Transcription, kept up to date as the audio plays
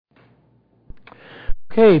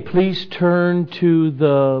Okay, please turn to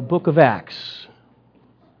the book of Acts.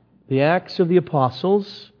 The Acts of the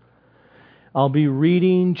Apostles. I'll be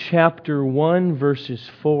reading chapter 1,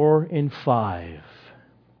 verses 4 and 5.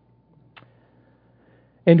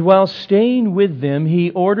 And while staying with them, He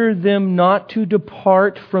ordered them not to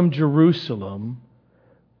depart from Jerusalem,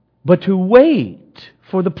 but to wait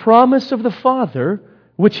for the promise of the Father,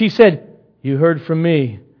 which He said, "You heard from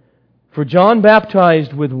me. For John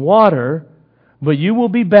baptized with water, but you will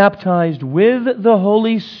be baptized with the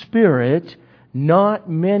Holy Spirit not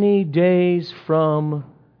many days from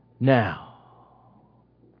now."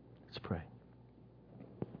 Let's pray.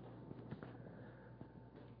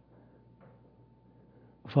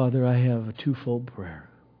 Father, I have a twofold prayer.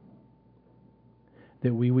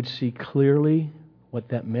 That we would see clearly what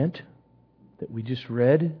that meant, that we just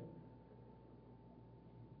read,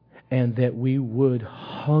 and that we would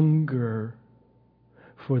hunger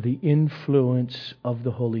for the influence of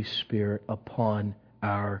the Holy Spirit upon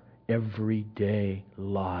our everyday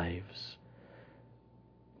lives.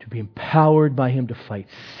 To be empowered by Him to fight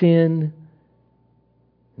sin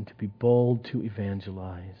and to be bold to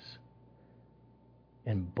evangelize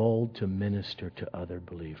and bold to minister to other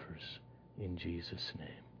believers. In Jesus' name.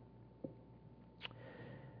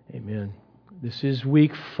 Amen. This is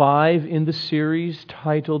week 5 in the series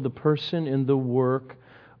titled The Person and the Work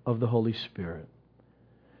of the Holy Spirit.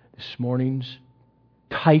 This morning's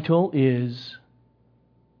title is,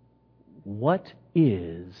 What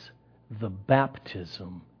is the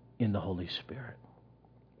Baptism in the Holy Spirit?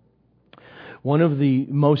 One of the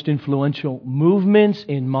most influential movements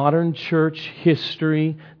in modern church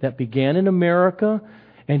history that began in America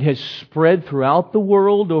and has spread throughout the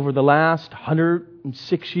world over the last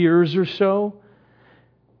 106 years or so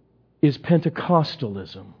is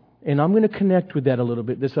Pentecostalism. And I'm going to connect with that a little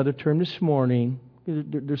bit, this other term this morning.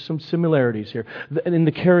 There's some similarities here. In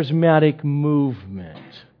the charismatic movement.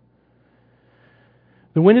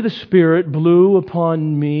 The wind of the Spirit blew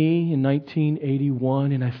upon me in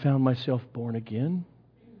 1981, and I found myself born again.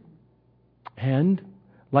 And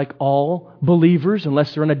like all believers,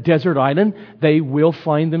 unless they're on a desert island, they will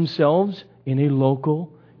find themselves in a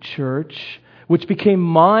local church, which became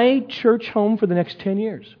my church home for the next 10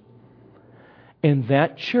 years. And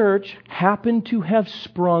that church happened to have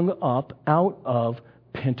sprung up out of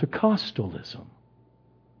Pentecostalism.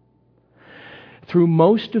 Through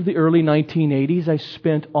most of the early 1980s, I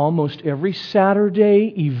spent almost every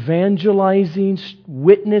Saturday evangelizing,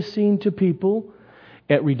 witnessing to people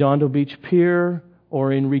at Redondo Beach Pier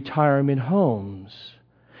or in retirement homes.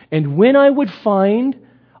 And when I would find,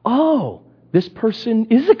 this person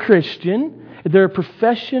is a Christian, their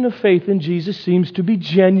profession of faith in Jesus seems to be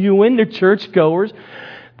genuine, they're churchgoers,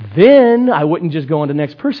 then I wouldn't just go on to the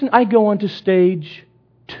next person, I'd go on to stage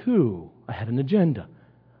 2. I had an agenda.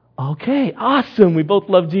 Okay, awesome, we both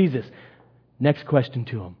love Jesus. Next question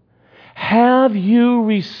to him. Have you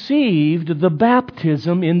received the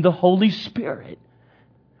baptism in the Holy Spirit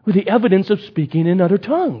with the evidence of speaking in other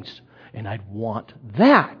tongues? And I'd want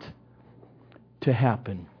that to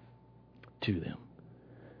happen to them.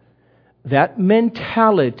 That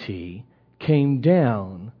mentality came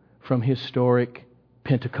down from historic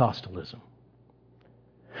Pentecostalism.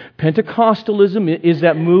 Pentecostalism is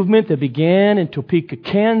that movement that began in Topeka,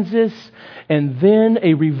 Kansas, and then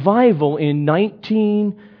a revival in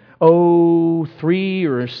 1903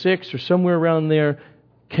 or 6 or somewhere around there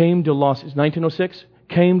came to 1906,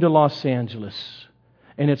 came to Los Angeles.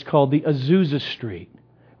 And it's called the Azusa Street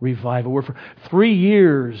Revival, where for 3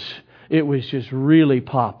 years it was just really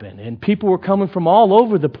popping. And people were coming from all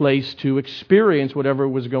over the place to experience whatever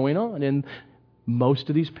was going on. And most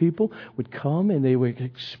of these people would come and they would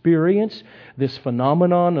experience this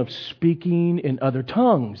phenomenon of speaking in other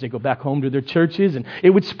tongues. They go back home to their churches and it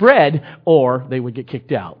would spread, or they would get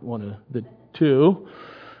kicked out, one of the two.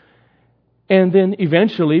 And then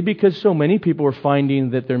eventually, because so many people were finding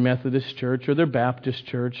that their Methodist church or their Baptist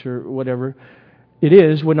church or whatever it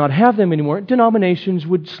is would not have them anymore, denominations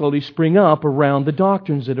would slowly spring up around the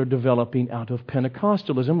doctrines that are developing out of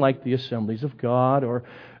Pentecostalism, like the Assemblies of God or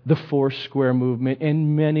the Foursquare movement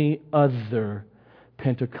and many other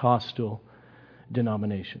Pentecostal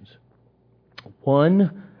denominations.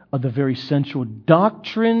 One of the very central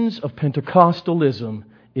doctrines of Pentecostalism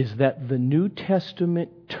is that the New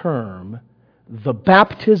Testament term, the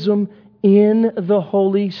baptism in the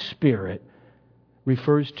Holy Spirit,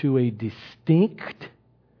 refers to a distinct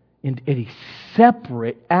and a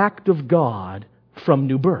separate act of God from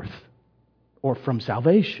new birth or from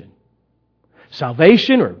salvation.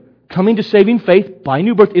 Salvation or coming to saving faith by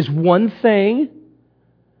new birth is one thing,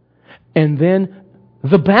 and then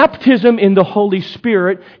The baptism in the Holy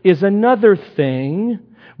Spirit is another thing,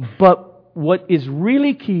 but what is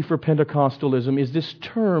really key for Pentecostalism is this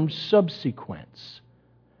term subsequence.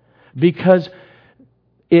 Because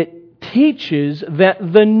it teaches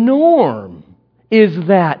that the norm is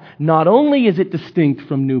that not only is it distinct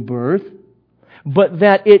from new birth, but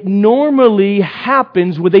that it normally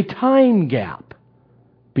happens with a time gap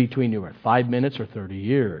between new birth, 5 minutes or 30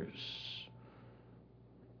 years.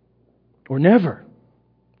 Or never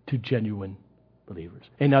to genuine believers.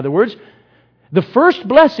 In other words, the first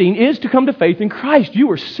blessing is to come to faith in Christ. You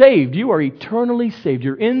are saved. You are eternally saved.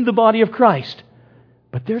 You're in the body of Christ.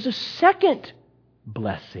 But there's a second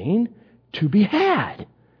blessing to be had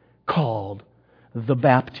called the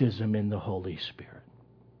baptism in the Holy Spirit.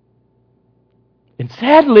 And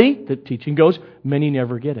sadly, the teaching goes, many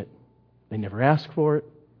never get it. They never ask for it,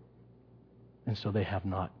 and so they have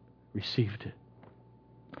not received it.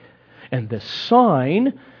 And the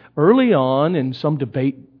sign, early on, in some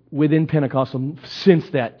debate within Pentecostalism since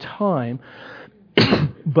that time,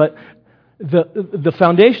 but the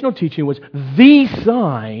foundational teaching was the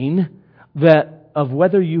sign that of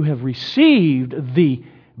whether you have received the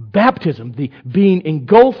baptism, the being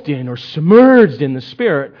engulfed in or submerged in the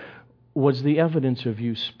Spirit, was the evidence of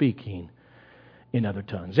you speaking in other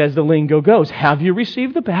tongues. As the lingo goes, have you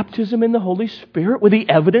received the baptism in the Holy Spirit with the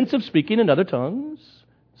evidence of speaking in other tongues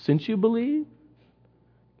since you believe?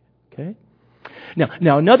 Okay.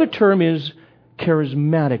 Now another term is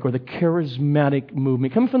charismatic, or the charismatic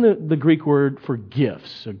movement, coming from the Greek word for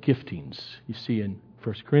gifts, or giftings. You see in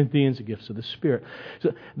 1 Corinthians, the gifts of the Spirit.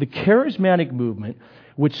 So the charismatic movement,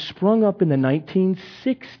 which sprung up in the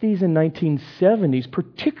 1960s and 1970s,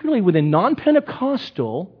 particularly within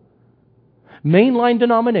non-Pentecostal mainline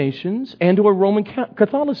denominations and or Roman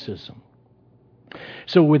Catholicism.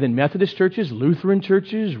 So within Methodist churches, Lutheran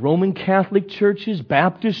churches, Roman Catholic churches,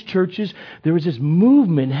 Baptist churches, there was this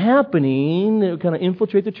movement happening that would kind of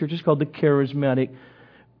infiltrate the churches called the charismatic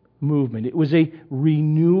movement. It was a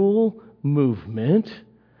renewal movement.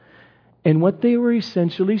 And what they were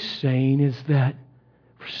essentially saying is that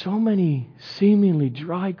for so many seemingly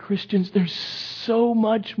dry Christians, there's so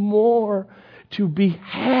much more to be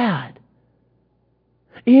had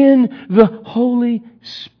in the Holy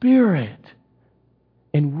Spirit.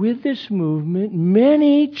 And with this movement,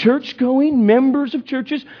 many church-going members of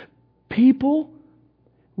churches, people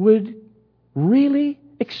would really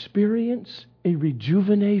experience a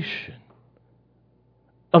rejuvenation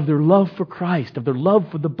of their love for Christ, of their love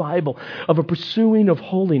for the Bible, of a pursuing of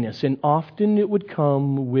holiness. And often it would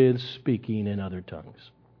come with speaking in other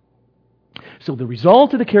tongues. So the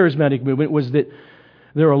result of the charismatic movement was that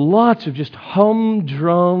there are lots of just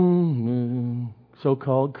humdrum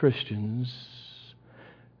so-called Christians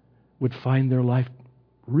would find their life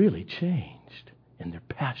really changed in their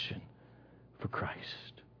passion for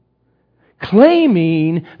Christ,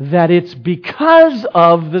 claiming that it's because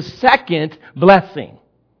of the second blessing,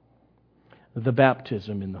 the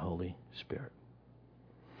baptism in the Holy Spirit.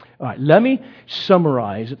 All right, let me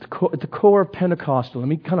summarize at the core of Pentecostal. Let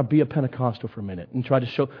me kind of be a Pentecostal for a minute and try to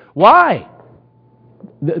show why.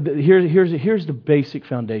 Here's the basic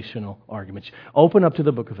foundational argument. Open up to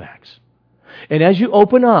the book of Acts. And as you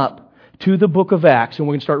open up to the book of Acts, and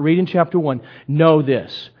we're going to start reading chapter 1, know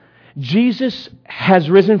this. Jesus has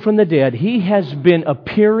risen from the dead. He has been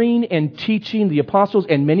appearing and teaching the apostles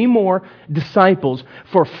and many more disciples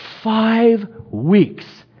for 5 weeks.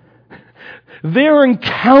 They're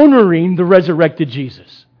encountering the resurrected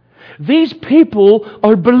Jesus. These people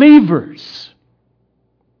are believers.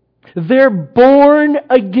 They're born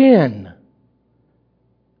again.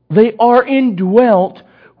 They are indwelt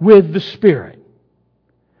with the Spirit.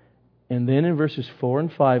 And then in verses 4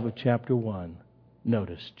 and 5 of chapter 1,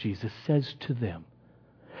 notice, Jesus says to them,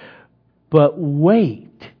 "But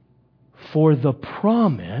wait for the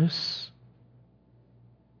promise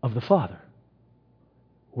of the Father,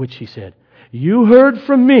 which," he said, "you heard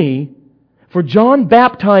from me, for John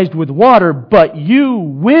baptized with water, but you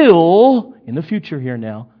will," in the future here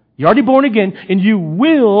now, you're already born again, "and you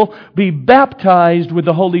will be baptized with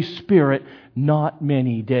the Holy Spirit not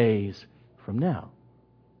many days from now."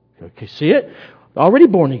 Okay, see it? Already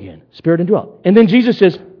born again, Spirit indwelt. And then Jesus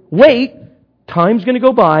says, wait, time's going to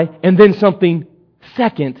go by, and then something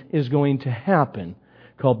second is going to happen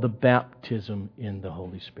called the baptism in the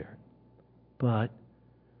Holy Spirit. But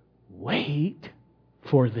wait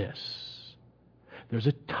for this. There's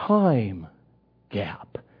a time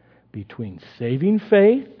gap between saving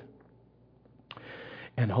faith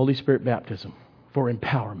and Holy Spirit baptism for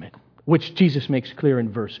empowerment, which Jesus makes clear in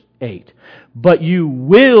verse 8. "But you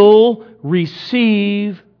will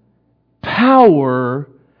receive power power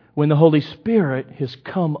when the Holy Spirit has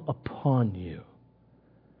come upon you.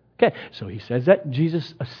 Okay, so he says that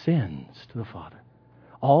Jesus ascends to the Father.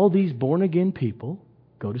 All these born-again people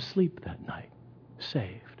go to sleep that night,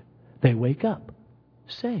 saved. They wake up,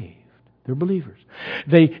 saved. They're believers.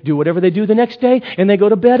 They do whatever they do the next day, and they go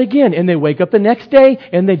to bed again. And they wake up the next day,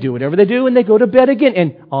 and they do whatever they do, and they go to bed again.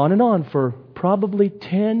 And on for probably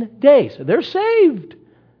 10 days. They're saved.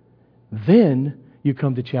 Then you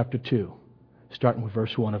come to chapter 2, starting with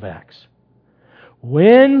verse 1 of Acts.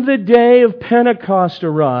 When the day of Pentecost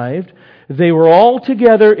arrived, they were all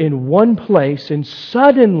together in one place, and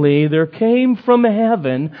suddenly there came from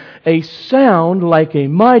heaven a sound like a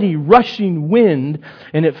mighty rushing wind,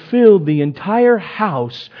 and it filled the entire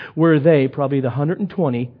house where they, probably the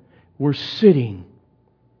 120, were sitting.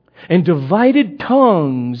 And divided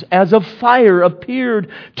tongues as of fire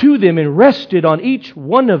appeared to them and rested on each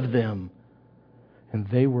one of them. And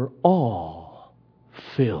they were all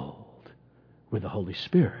filled with the Holy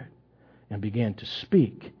Spirit and began to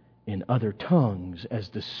speak in other tongues as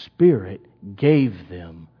the Spirit gave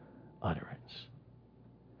them utterance.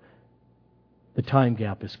 The time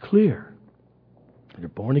gap is clear. They're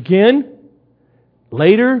born again.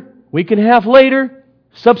 Later, week and a half later,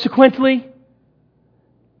 subsequently,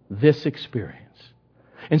 this experience.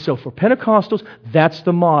 And so for Pentecostals, that's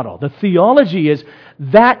the model. The theology is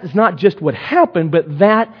that is not just what happened, but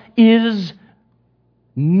that is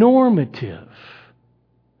normative.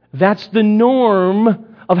 That's the norm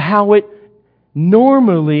of how it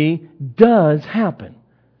normally does happen.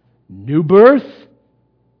 New birth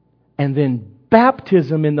and then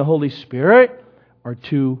baptism in the Holy Spirit are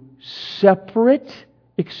two separate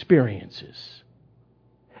experiences.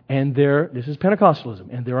 And this is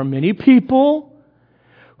Pentecostalism. And there are many people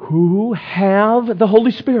who have the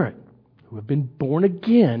Holy Spirit, who have been born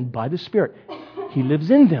again by the Spirit. He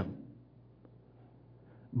lives in them.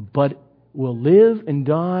 But will live and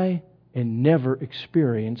die and never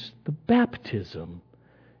experience the baptism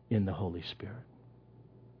in the Holy Spirit.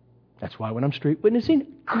 That's why when I'm street witnessing,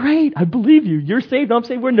 great, I believe you. You're saved, I'm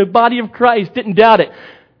saved. We're in the body of Christ. Didn't doubt it.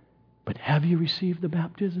 But have you received the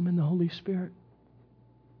baptism in the Holy Spirit?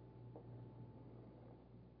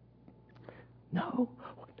 No.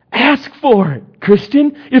 Ask for it,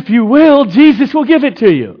 Christian. If you will, Jesus will give it to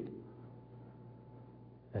you.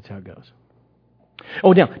 That's how it goes.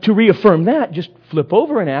 Oh, now, to reaffirm that, just flip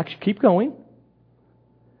over in Acts, keep going,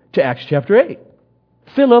 to Acts chapter 8.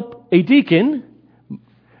 Philip, a deacon,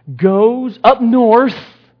 goes up north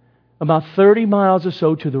about 30 miles or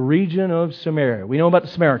so to the region of Samaria. We know about the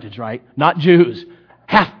Samaritans, right? Not Jews.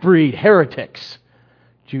 Half-breed, heretics.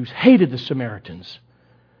 Jews hated the Samaritans.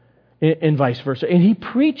 And vice versa. And he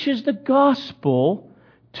preaches the gospel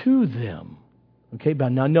to them. Okay,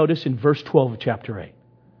 but now notice in verse 12 of chapter 8.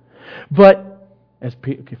 But, as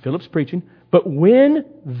Philip's preaching, but when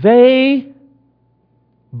they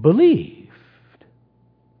believed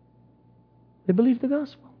the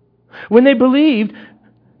gospel. When they believed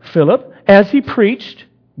Philip, as he preached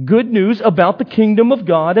good news about the kingdom of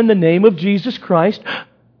God and the name of Jesus Christ,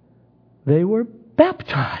 they were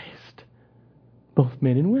baptized, both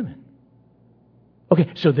men and women. Okay,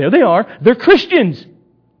 so there they are. They're Christians.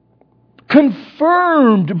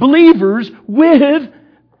 Confirmed believers with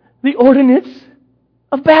the ordinance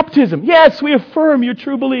of baptism. Yes, we affirm you're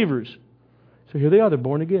true believers. So here they are. They're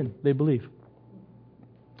born again. They believe.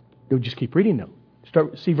 You'll just keep reading now.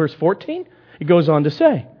 See verse 14? It goes on to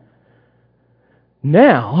say,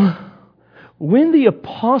 now, when the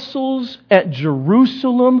apostles at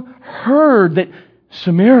Jerusalem heard that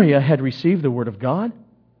Samaria had received the word of God,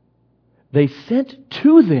 they sent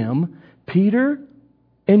to them Peter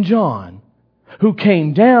and John, who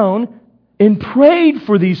came down and prayed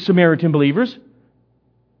for these Samaritan believers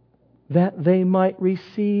that they might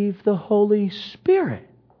receive the Holy Spirit.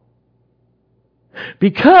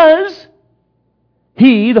 Because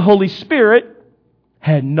He, the Holy Spirit,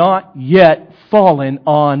 had not yet fallen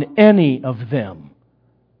on any of them,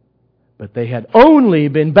 but they had only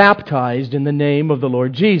been baptized in the name of the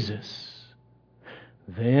Lord Jesus.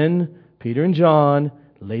 Then Peter and John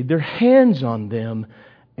laid their hands on them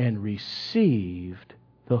and received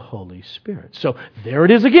the Holy Spirit. So there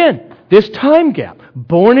it is again. This time gap.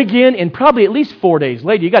 Born again in probably at least 4 days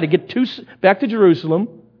later. You got to get back to Jerusalem,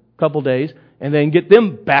 a couple days, and then get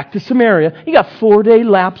them back to Samaria. You got 4-day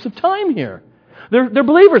lapse of time here. They're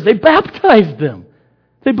believers. They baptized them.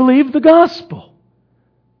 They believed the gospel.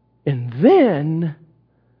 And then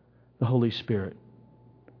the Holy Spirit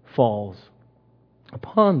falls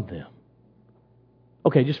upon them.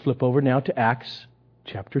 Okay, just flip over now to Acts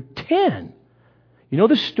chapter 10. You know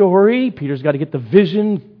the story. Peter's got to get the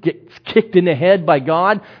vision, get kicked in the head by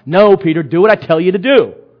God. No, Peter, do what I tell you to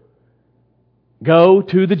do. Go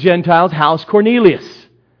to the Gentiles' house, Cornelius.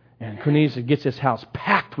 And Cornelius gets his house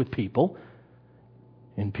packed with people.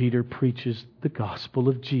 And Peter preaches the gospel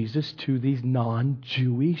of Jesus to these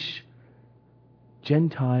non-Jewish,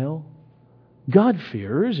 Gentile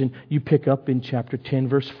God-fearers. And you pick up in chapter 10,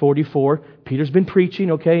 verse 44. Peter's been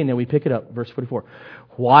preaching, okay? And then we pick it up, verse 44.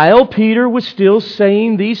 While Peter was still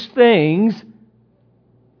saying these things,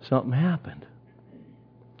 something happened.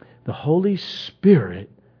 The Holy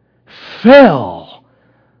Spirit fell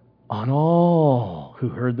on all who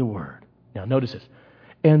heard the word. Now notice this.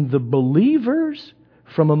 And the believers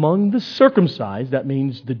from among the circumcised, that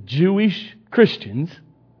means the Jewish Christians,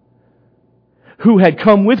 who had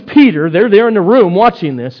come with Peter, they're there in the room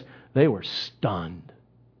watching this, they were stunned.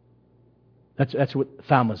 That's what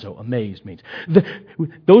thaumazo, amazed, means.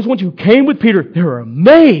 Those ones who came with Peter, they were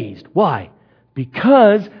amazed. Why?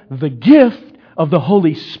 Because the gift of the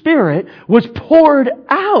Holy Spirit was poured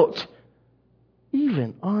out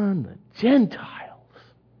even on the Gentiles.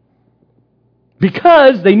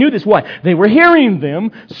 Because they knew this. Why? They were hearing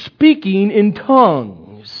them speaking in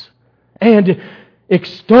tongues and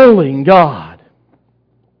extolling God.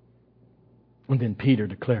 And then Peter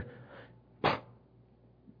declared,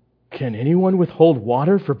 can anyone withhold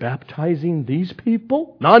water for baptizing these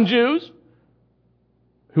people, non-Jews,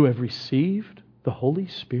 who have received the Holy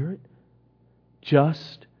Spirit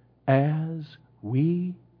just as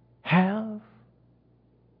we have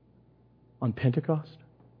on Pentecost?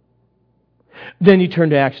 Then you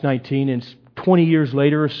turn to Acts 19, and it's 20 years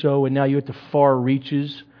later or so, and now you're at the far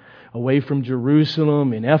reaches, away from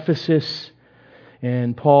Jerusalem, in Ephesus.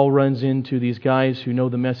 And Paul runs into these guys who know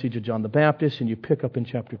the message of John the Baptist, and you pick up in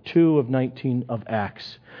chapter 2 of 19 of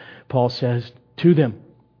Acts. Paul says to them,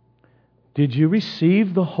 did you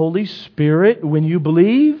receive the Holy Spirit when you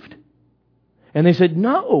believed? And they said,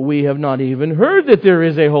 no, we have not even heard that there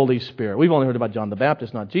is a Holy Spirit. We've only heard about John the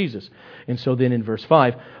Baptist, not Jesus. And so then in verse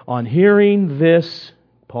 5, on hearing this,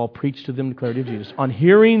 Paul preached to them, declared of Jesus. On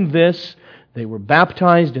hearing this, they were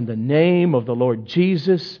baptized in the name of the Lord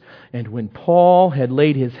Jesus. And when Paul had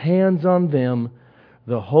laid his hands on them,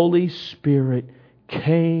 the Holy Spirit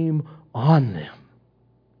came on them.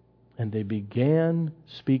 And they began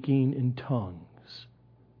speaking in tongues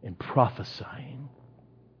and prophesying.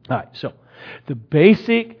 All right, so the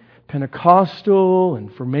basic Pentecostal,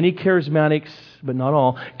 and for many charismatics, but not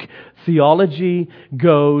all, theology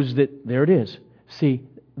goes that, there it is. See,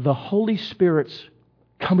 the Holy Spirit's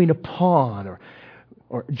coming upon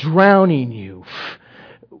or drowning you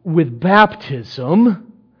with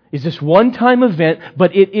baptism is this one-time event,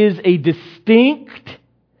 but it is a distinct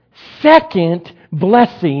second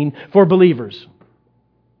blessing for believers.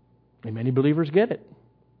 And many believers get it.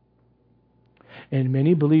 And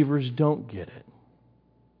many believers don't get it.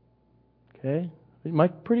 Okay? Am I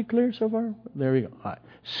pretty clear so far? There we go. All right.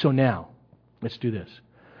 So now, let's do this.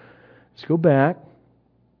 Let's go back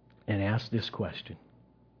and ask this question.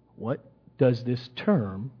 What does this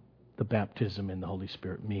term, the baptism in the Holy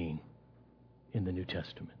Spirit, mean in the New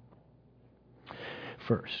Testament?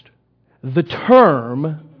 First, the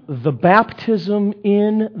term, the baptism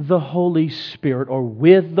in the Holy Spirit, or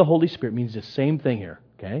with the Holy Spirit, means the same thing here.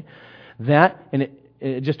 Okay? That, and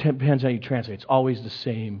it just depends how you translate. It's always the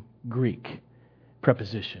same Greek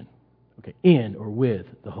preposition. Okay, in or with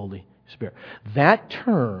the Holy Spirit. That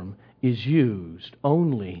term is used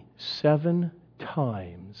only 7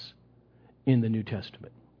 times in the New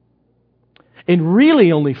Testament. And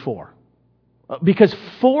really only 4. Because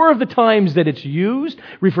 4 of the times that it's used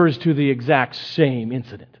refers to the exact same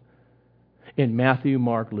incident. In Matthew,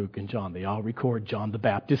 Mark, Luke, and John, they all record John the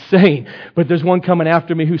Baptist saying, but there's one coming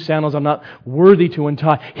after me whose sandals I'm not worthy to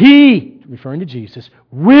untie. He, referring to Jesus,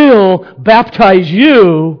 will baptize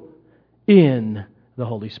you in the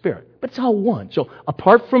Holy Spirit. But it's all one. So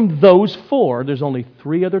apart from those 4, there's only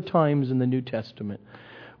 3 other times in the New Testament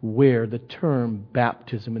where the term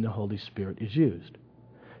baptism in the Holy Spirit is used.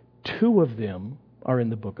 2 of them are in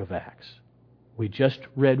the book of Acts. We just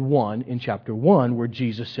read one in chapter 1 where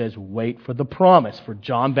Jesus says, wait for the promise. For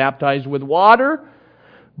John baptized with water,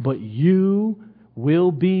 but you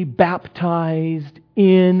will be baptized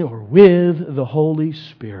in or with the Holy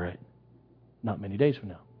Spirit not many days from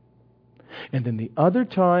now. And then the other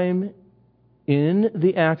time in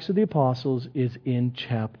the Acts of the Apostles is in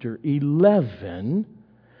chapter 11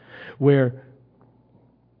 where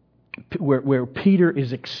Peter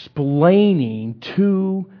is explaining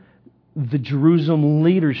to the Jerusalem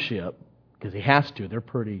leadership, because he has to, they're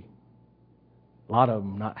pretty A lot of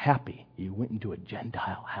them not happy. You went into a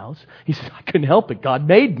Gentile house. He says, I couldn't help it. God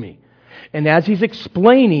made me. And as he's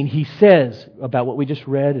explaining, he says about what we just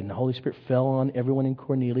read, and the Holy Spirit fell on everyone in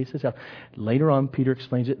Cornelius' house. Later on, Peter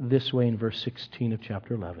explains it this way in verse 16 of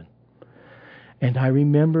chapter 11. And I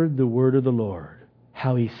remembered the word of the Lord,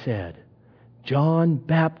 how he said, John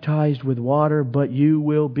baptized with water, but you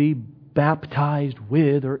will be baptized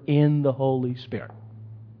with or in the Holy Spirit.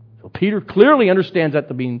 So Peter clearly understands that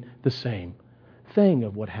to be the same thing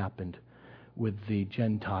of what happened with the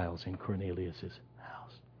Gentiles in Cornelius'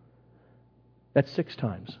 house. That's 6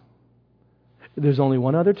 times. There's only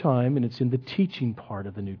one other time, and it's in the teaching part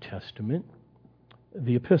of the New Testament,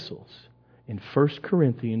 the epistles, in 1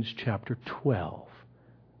 Corinthians chapter 12,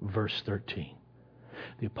 verse 13.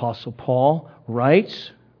 The Apostle Paul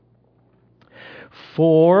writes,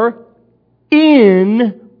 For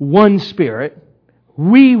in one Spirit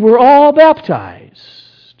we were all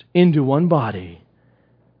baptized into one body,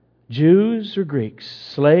 Jews or Greeks,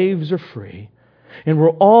 slaves or free, and we're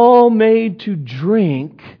all made to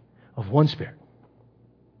drink of one Spirit.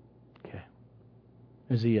 Okay.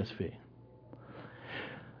 There's the ESV.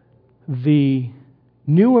 The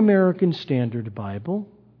New American Standard Bible,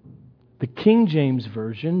 the King James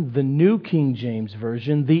Version, the New King James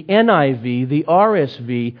Version, the NIV, the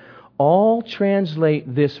RSV, all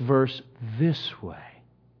translate this verse this way.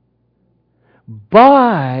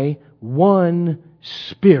 By one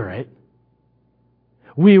Spirit,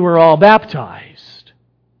 we were all baptized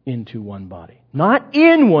into one body. Not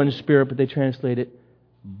in one Spirit, but they translate it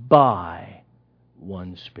by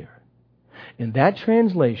one Spirit. In that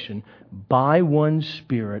translation, by one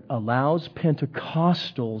Spirit allows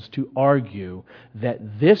Pentecostals to argue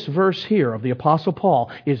that this verse here of the Apostle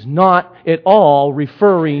Paul is not at all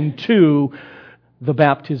referring to the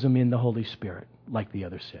baptism in the Holy Spirit like the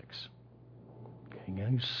other 6. Okay,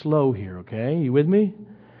 getting slow here, okay? You with me?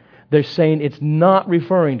 They're saying it's not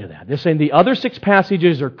referring to that. They're saying the other 6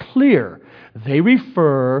 passages are clear. They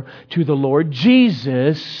refer to the Lord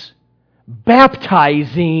Jesus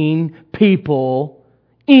baptizing people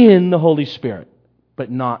in the Holy Spirit, but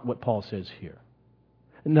not what Paul says here.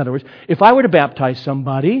 In other words, if I were to baptize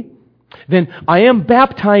somebody, then I am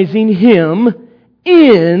baptizing him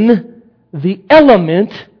in the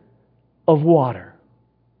element of water.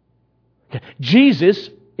 Okay. Jesus,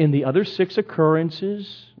 in the other 6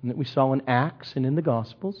 occurrences that we saw in Acts and in the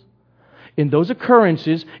Gospels, in those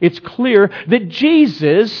occurrences, it's clear that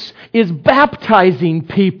Jesus is baptizing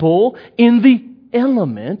people in the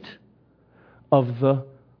element of the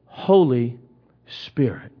Holy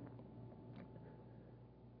Spirit.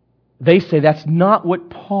 They say that's not what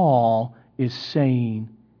Paul is saying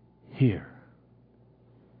here.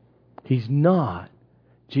 He's not.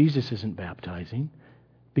 Jesus isn't baptizing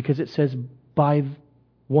because it says by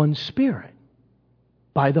one Spirit,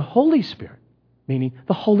 by the Holy Spirit. Meaning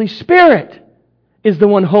the Holy Spirit is the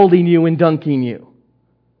one holding you and dunking you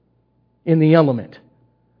in the element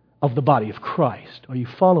of the body of Christ. Are you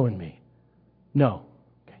following me? No.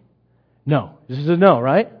 Okay. No. This is a no,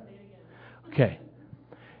 right? Okay.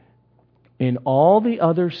 In all the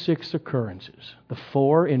other 6 occurrences, the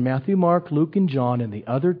 4 in Matthew, Mark, Luke, and John, and the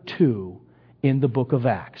other 2 in the book of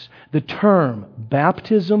Acts, the term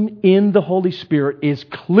baptism in the Holy Spirit is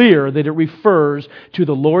clear that it refers to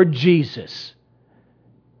the Lord Jesus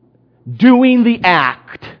doing the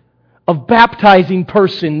act of baptizing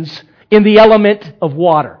persons in the element of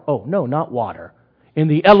water. Oh, no, not water. In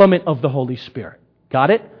the element of the Holy Spirit. Got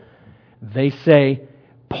it? They say,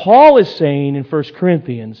 Paul is saying in 1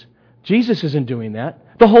 Corinthians, Jesus isn't doing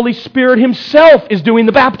that. The Holy Spirit Himself is doing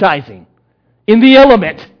the baptizing in the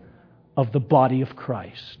element of the body of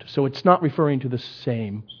Christ. So it's not referring to the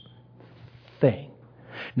same thing.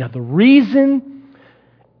 Now, the reason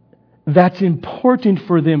that's important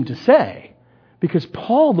for them to say, because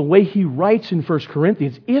Paul, the way he writes in 1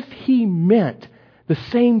 Corinthians, if he meant the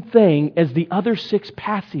same thing as the other 6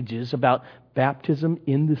 passages about baptism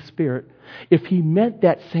in the Spirit, if he meant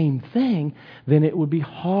that same thing, then it would be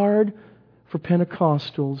hard for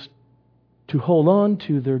Pentecostals to hold on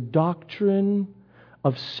to their doctrine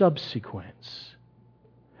of subsequence.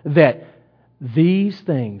 That these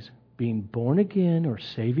things, being born again or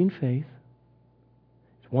saving faith,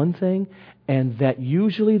 one thing, and that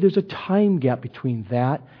usually there's a time gap between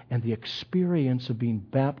that and the experience of being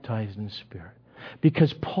baptized in the Spirit.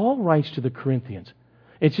 Because Paul writes to the Corinthians,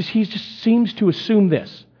 he just seems to assume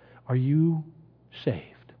this. Are you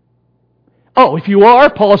saved? Oh, if you are,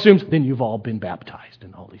 Paul assumes, then you've all been baptized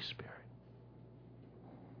in the Holy Spirit.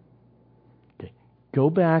 Okay, go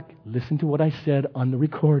back, listen to what I said on the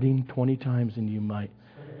recording 20 times and you might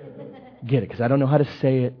get it. Because I don't know how to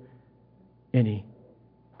say it any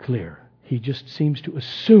clearer. He just seems to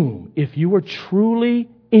assume if you are truly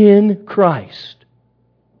in Christ,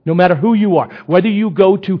 no matter who you are, whether you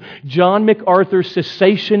go to John MacArthur's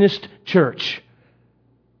cessationist church,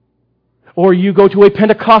 or you go to a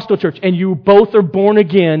Pentecostal church and you both are born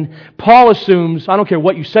again, Paul assumes, I don't care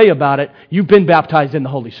what you say about it, you've been baptized in the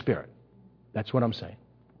Holy Spirit. That's what I'm saying.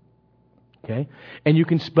 Okay? And you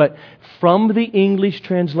can, but from the English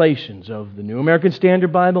translations of the New American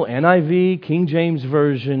Standard Bible, NIV, King James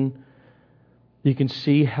Version, you can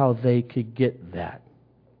see how they could get that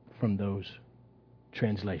from those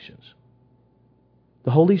translations.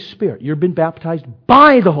 The Holy Spirit. You've been baptized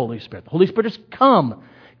by the Holy Spirit. The Holy Spirit has come,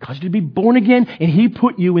 caused you to be born again, and He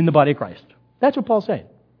put you in the body of Christ. That's what Paul's saying.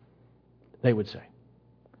 They would say.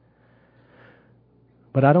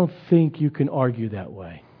 But I don't think you can argue that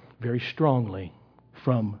way very strongly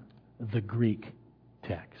from the Greek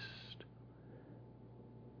text.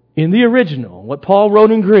 In the original, what Paul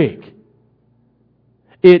wrote in Greek,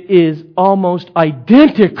 it is almost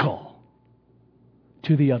identical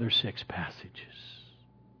to the other 6 passages.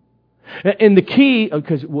 And the key,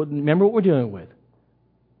 because remember what we're dealing with.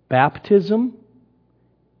 Baptism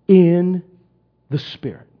in the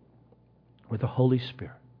Spirit, with the Holy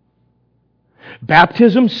Spirit.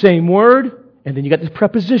 Baptism, same word, and then you got this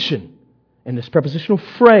preposition, and this prepositional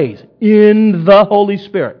phrase, in the Holy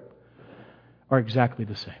Spirit, are exactly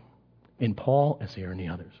the same in Paul as they are in the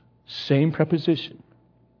others. Same preposition,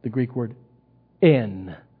 the Greek word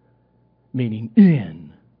en, meaning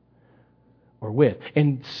in or with.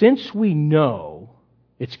 And since we know,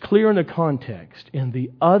 it's clear in the context, in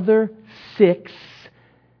the other 6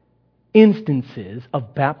 instances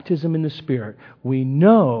of baptism in the Spirit, we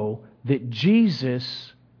know that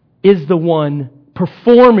Jesus is the one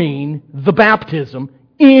performing the baptism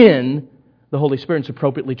in the Holy Spirit. It's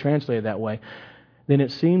appropriately translated that way. Then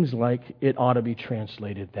it seems like it ought to be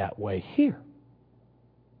translated that way here.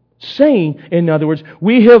 Saying, in other words,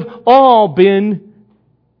 we have all been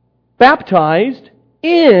baptized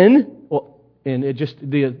in, and it just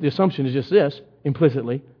the assumption is just this,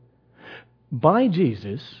 implicitly, by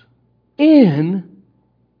Jesus in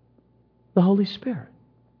the Holy Spirit.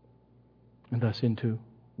 And thus into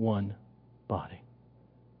one body.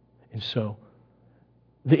 And so,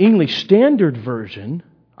 the English Standard Version,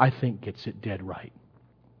 I think, gets it dead right.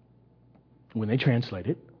 When they translate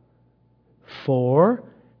it, for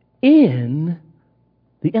in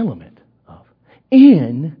the element of,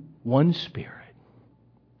 in one Spirit,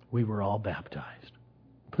 we were all baptized,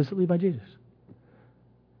 implicitly by Jesus,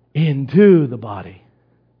 into the body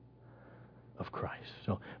of Christ.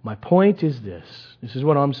 So, my point is this. This is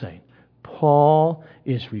what I'm saying. Paul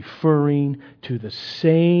is referring to the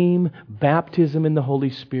same baptism in the Holy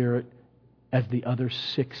Spirit as the other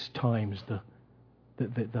 6 times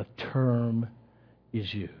the term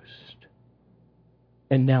is used.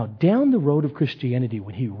 And now, down the road of Christianity,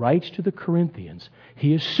 when he writes to the Corinthians,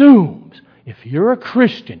 he assumes if you're a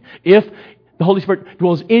Christian, if the Holy Spirit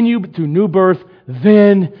dwells in you through new birth,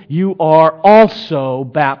 then you are also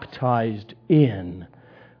baptized in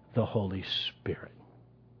the Holy Spirit.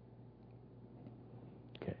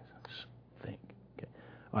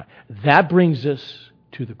 All right. That brings us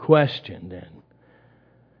to the question then.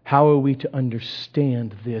 How are we to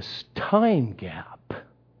understand this time gap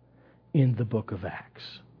in the book of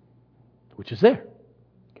Acts? Which is there.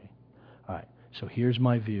 Okay. All right. So here's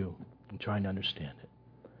my view. I'm trying to understand it.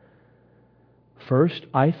 First,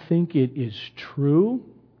 I think it is true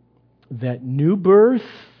that new birth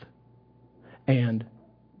and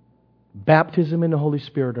baptism in the Holy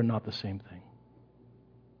Spirit are not the same thing.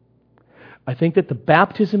 I think that the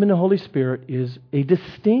baptism in the Holy Spirit is a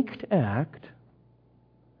distinct act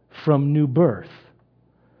from new birth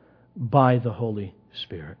by the Holy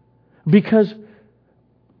Spirit. Because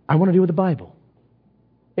I want to deal with the Bible.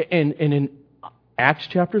 And in Acts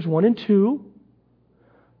chapters 1 and 2,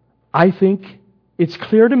 I think it's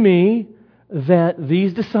clear to me that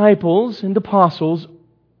these disciples and apostles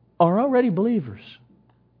are already believers.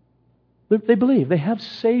 They believe. They have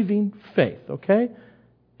saving faith, okay?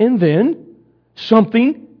 And then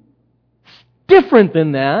something different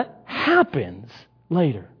than that happens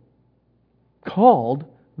later, called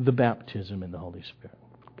the baptism in the Holy Spirit.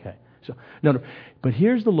 Okay, so no, but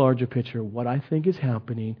here's the larger picture of what I think is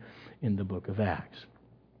happening in the book of Acts.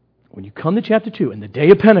 When you come to chapter 2, and the day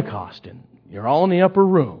of Pentecost, and you're all in the upper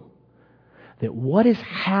room, that what is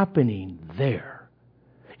happening there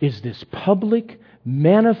is this public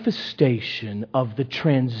manifestation of the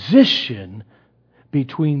transition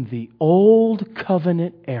between the Old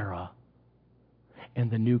Covenant era and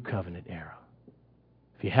the New Covenant era.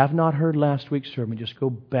 If you have not heard last week's sermon, just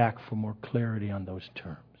go back for more clarity on those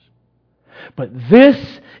terms. But this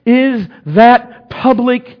is that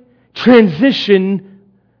public transition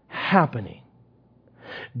happening.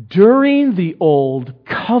 During the Old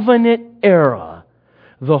Covenant era,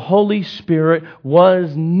 the Holy Spirit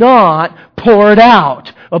was not poured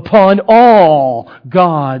out upon all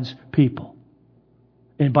God's people.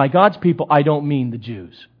 And by God's people, I don't mean the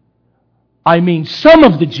Jews. I mean some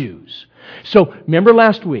of the Jews. So, remember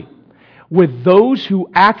last week, with those who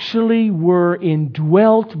actually were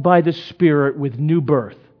indwelt by the Spirit with new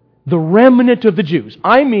birth, the remnant of the Jews.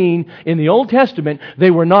 I mean, in the Old Testament,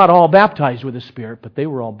 they were not all baptized with the Spirit, but they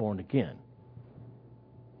were all born again.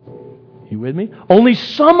 You with me? Only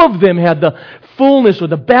some of them had the fullness or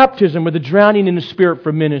the baptism or the drowning in the Spirit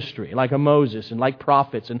for ministry, like a Moses and like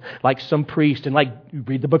prophets and like some priest and like you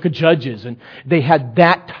read the book of Judges. And they had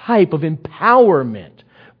that type of empowerment.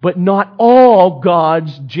 But not all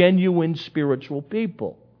God's genuine spiritual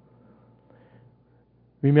people.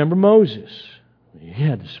 Remember Moses. He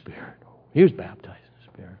had the Spirit. He was baptized in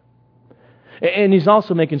the Spirit. And he's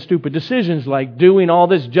also making stupid decisions like doing all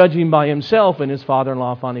this judging by himself. And his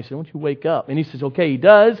father-in-law finally said, "Won't you wake up?" And he says, "Okay," he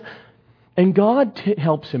does. And God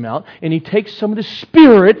helps him out. And He takes some of the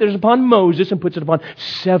Spirit that is upon Moses and puts it upon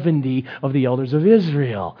 70 of the elders of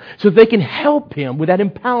Israel. So they can help him with that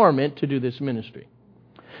empowerment to do this ministry.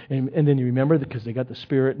 And then you remember, because they got the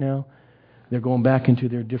Spirit now, they're going back into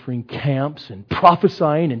their different camps and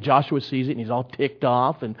prophesying, and Joshua sees it and he's all ticked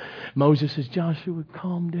off, and Moses says, "Joshua,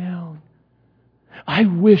 calm down. I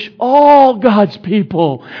wish all God's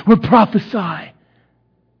people would prophesy.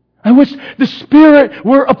 I wish the Spirit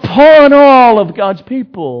were upon all of God's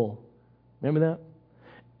people." Remember that?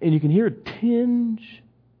 And you can hear a tinge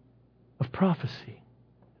of prophecy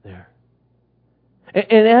there.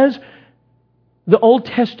 And as the Old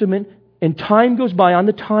Testament and time goes by on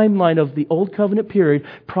the timeline of the Old Covenant period,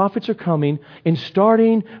 prophets are coming and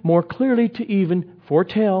starting more clearly to even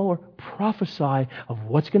foretell or prophesy of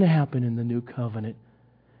what's going to happen in the New Covenant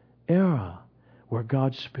era where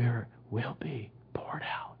God's Spirit will be poured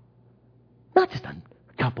out. Not just on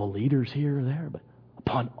a couple leaders here or there, but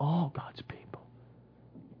upon all God's people.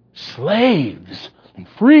 Slaves and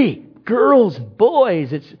free, girls and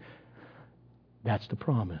boys. That's the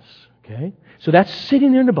promise. Okay? So that's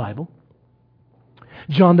sitting there in the Bible.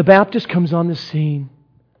 John the Baptist comes on the scene.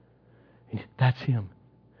 That's him.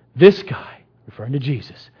 This guy, referring to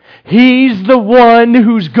Jesus, he's the one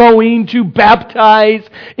who's going to baptize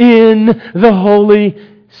in the Holy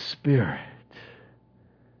Spirit.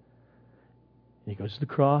 He goes to the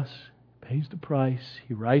cross, pays the price,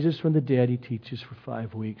 He rises from the dead, He teaches for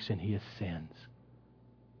 5 weeks, and He ascends.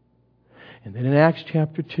 And then in Acts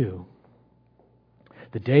chapter 2,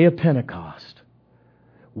 the day of Pentecost,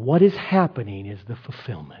 what is happening is the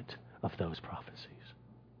fulfillment of those prophecies.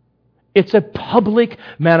 It's a public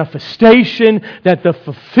manifestation that the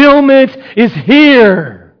fulfillment is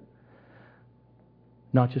here.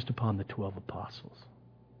 Not just upon the 12 apostles,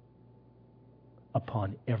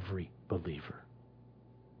 upon every believer.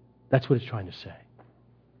 That's what it's trying to say.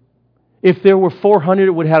 If there were 400,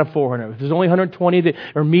 it would have had a 400. If there's only 120 that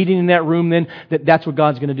are meeting in that room, then that's what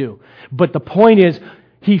God's going to do. But the point is,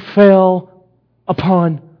 He fell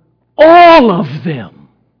upon all of them.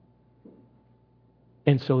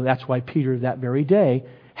 And so that's why Peter, that very day,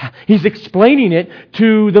 he's explaining it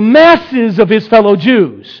to the masses of his fellow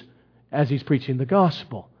Jews as he's preaching the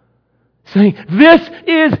gospel. Saying, this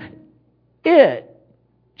is it.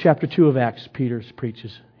 Chapter 2 of Acts, Peter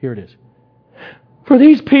preaches. Here it is. For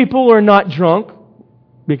these people are not drunk,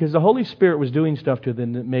 because the Holy Spirit was doing stuff to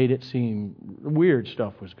them that made it seem weird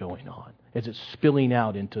stuff was going on as it's spilling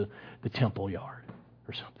out into the temple yard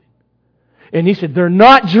or something. And he said, they're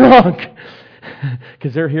not drunk.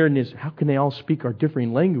 Because they're hearing this, how can they all speak our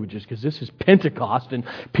differing languages? Because this is Pentecost and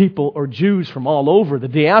people or Jews from all over, the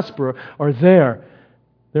diaspora, are there.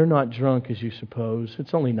 They're not drunk as you suppose.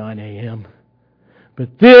 It's only 9 a.m.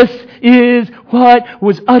 But this is what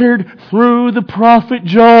was uttered through the prophet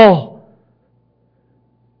Joel.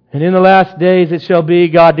 And in the last days it shall be,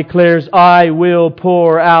 God declares, I will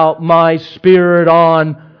pour out my Spirit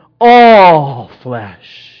on all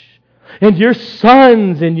flesh. And your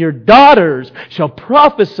sons and your daughters shall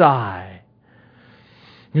prophesy.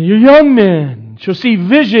 And your young men shall see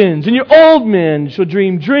visions, and your old men shall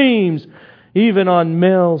dream dreams, even on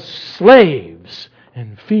male slaves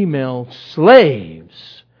and female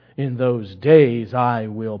slaves. In those days I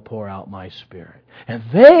will pour out my Spirit, and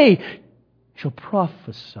they shall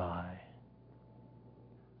prophesy.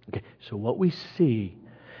 Okay, so what we see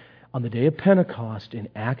on the day of Pentecost in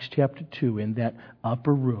Acts chapter 2, in that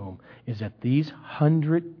upper room, is that these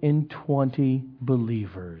 120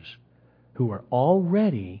 believers who are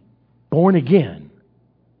already born again,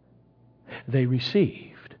 they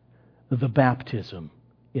received the baptism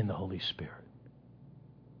in the Holy Spirit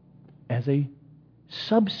as a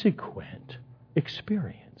subsequent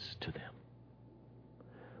experience to them.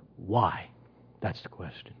 Why? That's the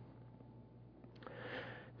question.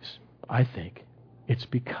 I think it's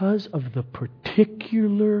because of the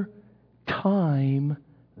particular time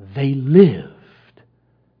they lived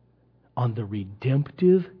on the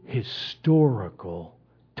redemptive historical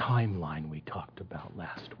timeline we talked about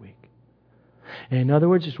last week. And in other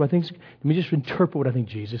words, let me just interpret what I think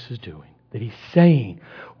Jesus is doing. That He's saying,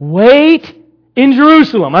 wait in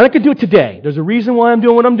Jerusalem. I could do it today. There's a reason why I'm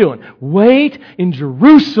doing what I'm doing. Wait in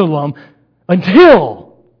Jerusalem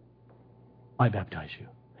until I baptize you.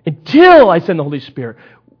 Until I send the Holy Spirit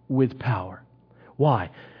with power. Why?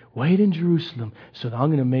 Wait in Jerusalem so that I'm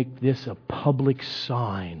going to make this a public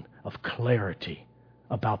sign of clarity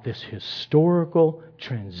about this historical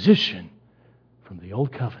transition from the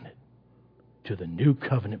Old Covenant to the New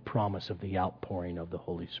Covenant promise of the outpouring of the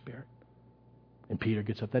Holy Spirit. And Peter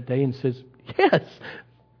gets up that day and says, yes,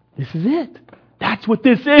 this is it. That's what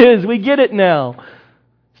this is. We get it now.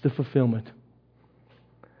 It's the fulfillment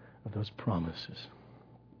of those promises.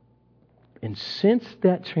 And since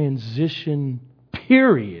that transition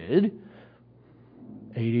period,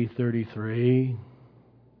 AD 33,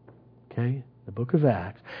 the book of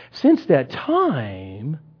Acts, since that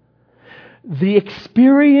time, the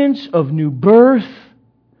experience of new birth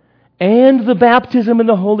and the baptism in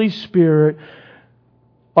the Holy Spirit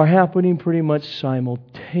are happening pretty much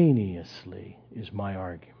simultaneously, is my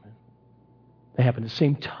argument. They happen at the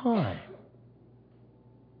same time.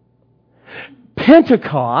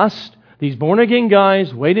 Pentecost, these born-again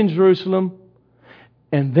guys wait in Jerusalem,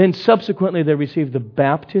 and then subsequently they receive the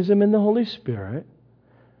baptism in the Holy Spirit.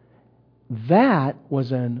 That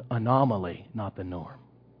was an anomaly, not the norm.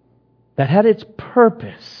 That had its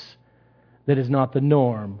purpose. That is not the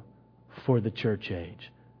norm for the church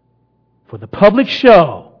age. For the public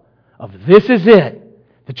show of this is it.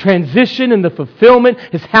 The transition and the fulfillment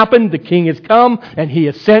has happened. The King has come and He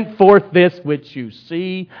has sent forth this which you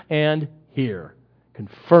see and hear,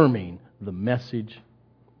 confirming the message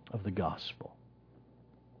of the gospel.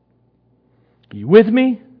 Are you with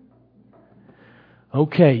me?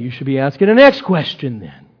 Okay, you should be asking the next question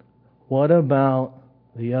then. What about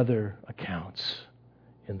the other accounts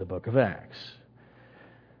in the book of Acts?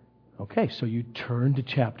 Okay, so you turn to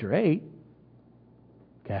chapter 8.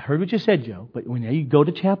 Okay, I heard what you said, Joe, but when you go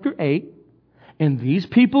to chapter 8, and these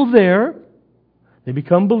people there, they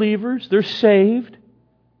become believers, they're saved,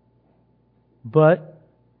 but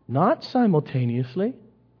not simultaneously,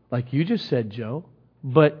 like you just said, Joe,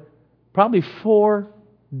 but probably 4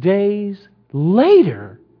 days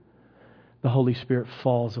later, the Holy Spirit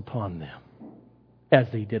falls upon them, as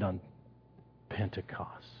they did on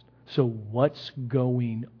Pentecost. So what's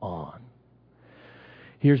going on?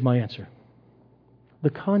 Here's my answer. The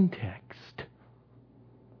context.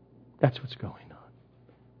 That's what's going on.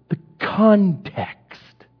 The context.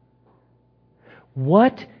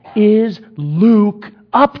 What is Luke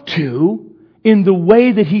up to in the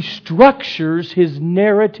way that he structures his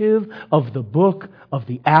narrative of the book of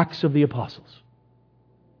the Acts of the Apostles?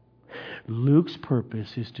 Luke's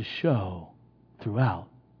purpose is to show throughout.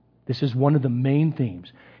 This is one of the main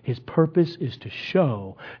themes. His purpose is to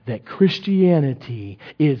show that Christianity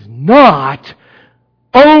is not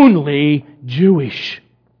only Jewish.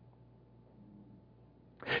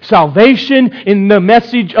 Salvation in the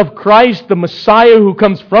message of Christ, the Messiah who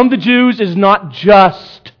comes from the Jews, is not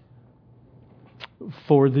just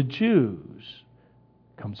for the Jews.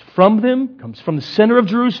 It comes from them, comes from the center of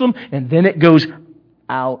Jerusalem, and then it goes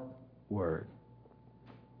outward.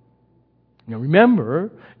 Now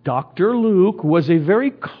remember, Dr. Luke was a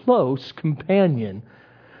very close companion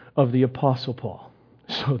of the Apostle Paul.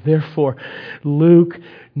 So therefore, Luke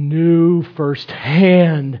knew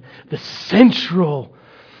firsthand the central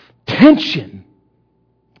tension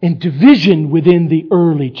and division within the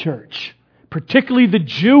early church, particularly the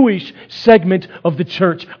Jewish segment of the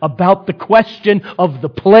church, about the question of the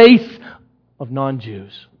place of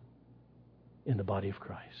non-Jews in the body of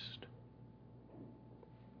Christ.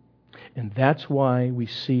 And that's why we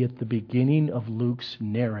see at the beginning of Luke's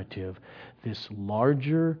narrative this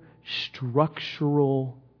larger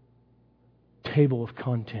structural table of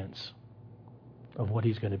contents of what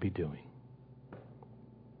He's going to be doing.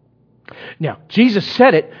 Now, Jesus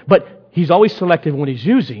said it, but He's always selective in what He's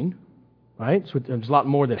using. Right? So there's a lot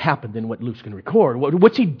more that happened than what Luke's going to record.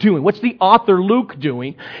 What's he doing? What's the author Luke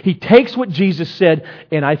doing? He takes what Jesus said,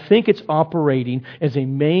 and I think it's operating as a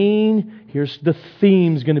main, here's the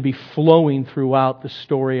theme's going to be flowing throughout the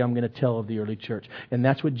story I'm going to tell of the early church. And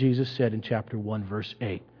that's what Jesus said in chapter 1, verse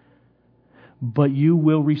 8. But you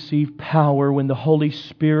will receive power when the Holy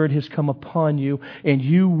Spirit has come upon you, and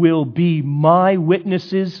you will be my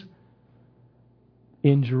witnesses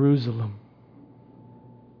in Jerusalem,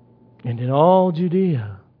 and in all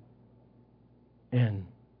Judea and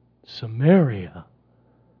Samaria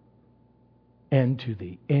and to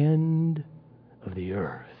the end of the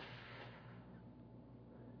earth.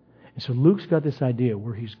 And so Luke's got this idea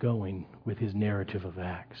where he's going with his narrative of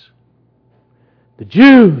Acts. The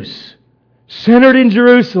Jews centered in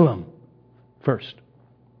Jerusalem first.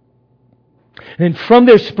 And from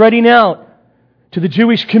there spreading out to the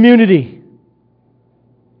Jewish community.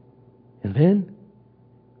 And then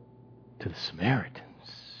to the Samaritans.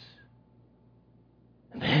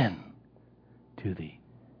 And then to the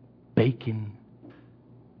bacon-eating,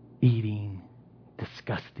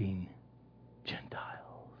 disgusting Gentiles.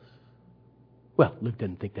 Well, Luke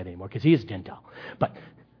doesn't think that anymore because he is Gentile. But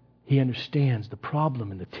he understands the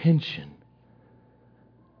problem and the tension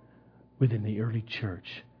within the early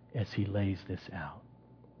church as he lays this out.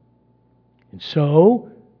 And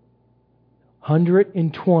so,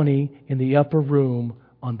 120 in the upper room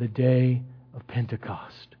on the day of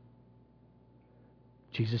Pentecost.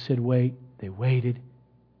 Jesus said, wait. They waited.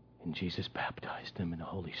 And Jesus baptized them in the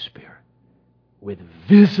Holy Spirit. With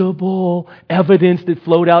visible evidence that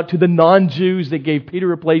flowed out to the non-Jews that gave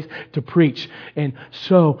Peter a place to preach. And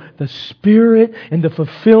so the Spirit and the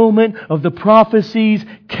fulfillment of the prophecies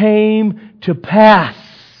came to pass.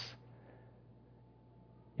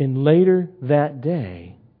 And later that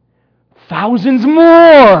day, thousands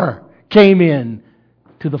more came in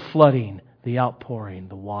to the flooding, the outpouring,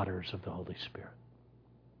 the waters of the Holy Spirit.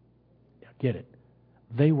 Now get it.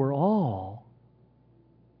 They were all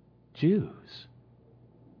Jews.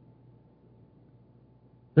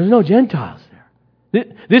 There's no Gentiles there.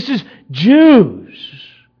 This is Jews.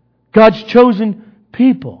 God's chosen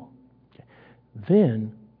people.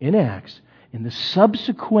 Then, in Acts, in the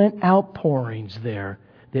subsequent outpourings there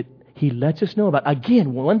that he lets us know about,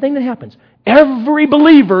 again, one thing that happens, every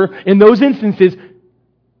believer in those instances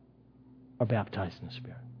are baptized in the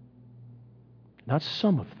Spirit. Not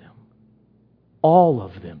some of them. All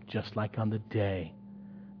of them, just like on the day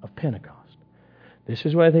of Pentecost. This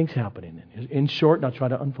is what I think is happening. In short, and I'll try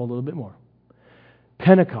to unfold a little bit more.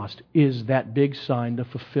 Pentecost is that big sign, the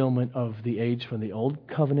fulfillment of the age from the Old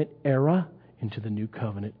Covenant era into the New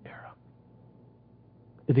Covenant era.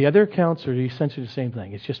 The other accounts are essentially the same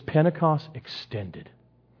thing. It's just Pentecost extended.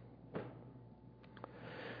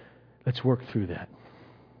 Let's work through that.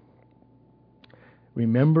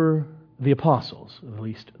 Remember the apostles, at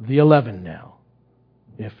least the 11 now.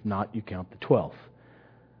 If not, you count the 12.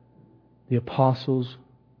 The apostles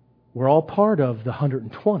were all part of the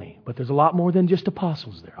 120, but there's a lot more than just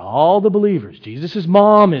apostles there. All the believers. Jesus'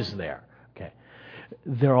 mom is there. Okay,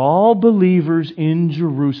 they're all believers in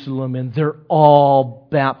Jerusalem, and they're all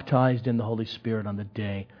baptized in the Holy Spirit on the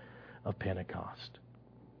day of Pentecost.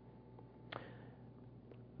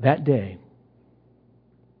 That day,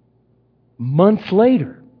 months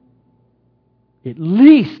later, at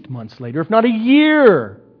least months later, if not a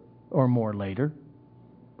year or more later,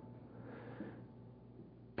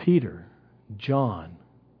 Peter, John,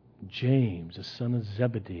 James, the son of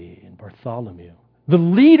Zebedee, and Bartholomew, the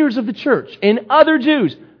leaders of the church, and other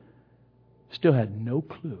Jews, still had no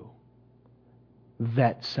clue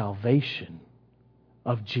that salvation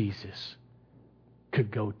of Jesus could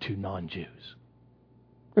go to non-Jews.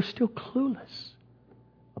 They're still clueless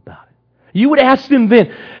about it. You would ask them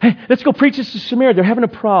then, hey, let's go preach this to Samaria. They're having a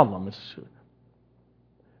problem.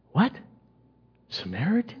 What?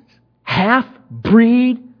 Samaritans?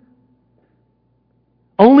 Half-breed?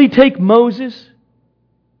 Only take Moses?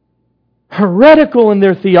 Heretical in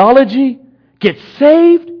their theology? Get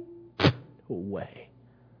saved? No way.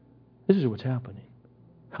 This is what's happening.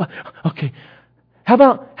 Okay. How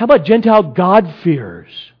about Gentile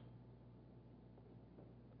God-fearers?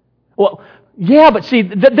 Well, yeah, but see,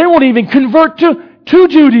 they won't even convert to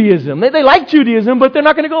Judaism. They like Judaism, but they're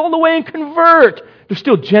not going to go all the way and convert. They're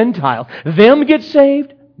still Gentiles. Them get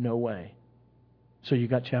saved? No way. So you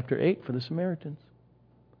got chapter 8 for the Samaritans.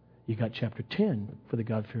 You got chapter 10 for the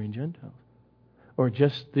God-fearing Gentiles. Or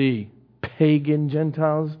just the pagan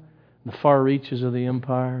Gentiles, the far reaches of the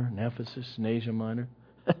empire, in Ephesus and Asia Minor.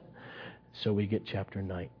 So we get chapter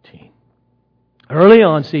 19. Early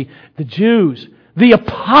on, see, the Jews, the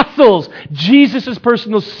apostles, Jesus'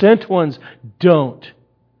 personal sent ones, don't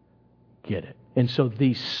get it. And so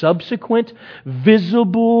these subsequent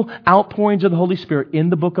visible outpourings of the Holy Spirit in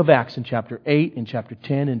the book of Acts in chapter 8, in chapter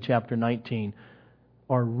 10, and chapter 19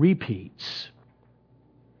 are repeats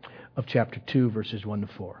of chapter 2, verses 1 to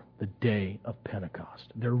 4, the day of Pentecost.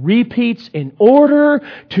 They're repeats in order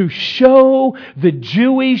to show the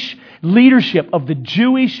Jewish leadership of the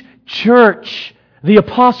Jewish church, the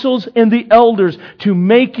apostles and the elders, to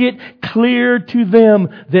make it clear to them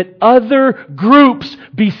that other groups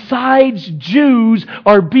besides Jews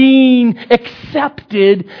are being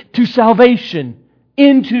accepted to salvation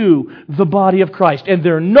into the body of Christ. And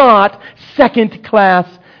they're not second-class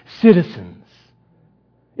citizens.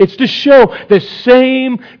 It's to show the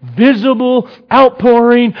same visible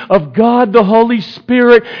outpouring of God the Holy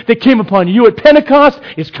Spirit that came upon you at Pentecost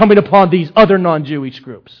is coming upon these other non-Jewish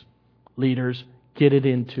groups. Leaders, get it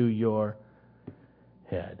into your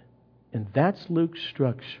head. And that's Luke's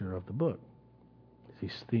structure of the book.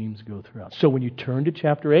 These themes go throughout. So when you turn to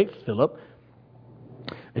chapter 8, Philip,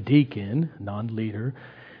 a deacon, non-leader,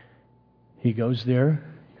 he goes there,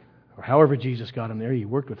 or however Jesus got him there. He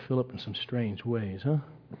worked with Philip in some strange ways, huh?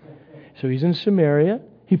 So he's in Samaria.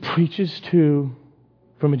 He preaches to,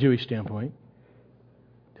 from a Jewish standpoint,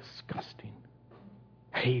 disgusting,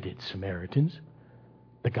 hated Samaritans,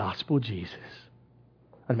 the gospel of Jesus.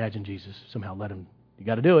 I imagine Jesus somehow let him, you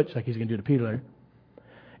got to do it, just like he's going to do to Peter later.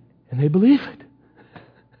 And they believe it.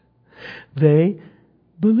 They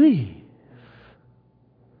believe.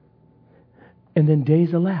 And then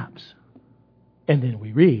days elapse. And then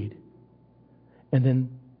we read. And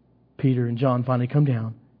then Peter and John finally come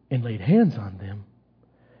down and laid hands on them.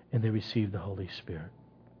 And they received the Holy Spirit.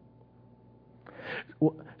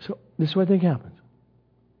 So this is what I think happens.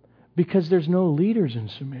 Because there's no leaders in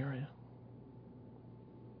Samaria.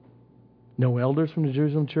 No elders from the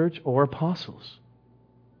Jerusalem church or apostles.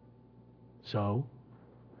 So,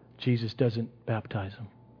 Jesus doesn't baptize them.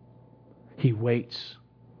 He waits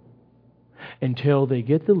until they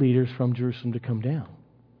get the leaders from Jerusalem to come down.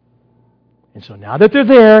 And so now that they're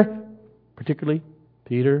there, particularly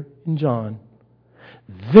Peter and John,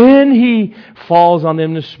 then He falls on them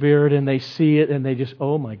in the Spirit and they see it and they just,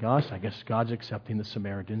 oh my gosh, I guess God's accepting the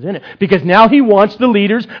Samaritans in it. Because now He wants the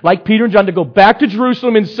leaders, like Peter and John, to go back to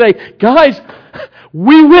Jerusalem and say, guys,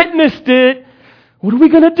 we witnessed it. What are we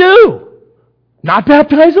going to do? Not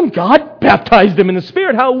baptize them? God baptized them in the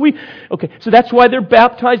Spirit. How are we? Okay, so that's why they're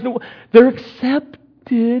baptized. They're accepted.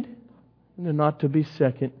 And they're not to be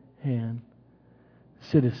second-hand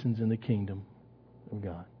citizens in the kingdom of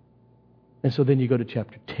God. And so then you go to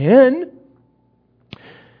chapter 10,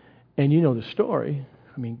 and you know the story.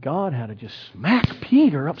 I mean, God had to just smack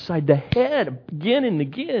Peter upside the head again and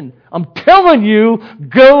again. I'm telling you,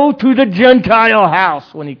 go to the Gentile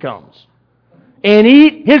house when he comes and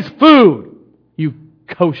eat his food, you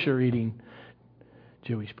kosher-eating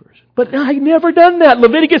Jewish person. But I've never done that.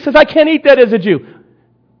 Leviticus says I can't eat that as a Jew.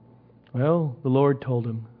 Well, the Lord told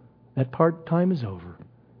him, that part time is over.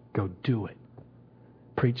 Go do it.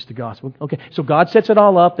 Preach the gospel. Okay, so God sets it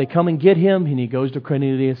all up. They come and get him, and he goes to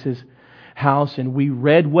Cornelius' house, and we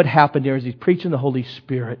read what happened there as he's preaching. The Holy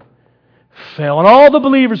Spirit fell on all the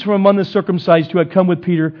believers from among the circumcised who had come with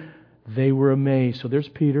Peter. They were amazed. So there's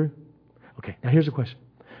Peter. Okay, now here's a question.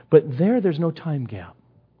 But there's no time gap.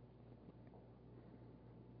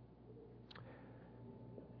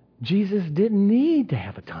 Jesus didn't need to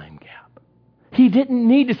have a time gap. He didn't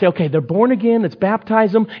need to say, okay, they're born again, let's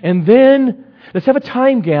baptize them, and then let's have a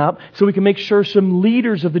time gap so we can make sure some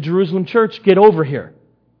leaders of the Jerusalem church get over here.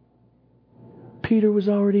 Peter was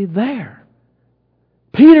already there.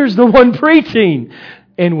 Peter's the one preaching,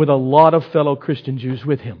 and with a lot of fellow Christian Jews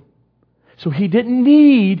with him. So he didn't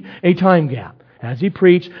need a time gap. As he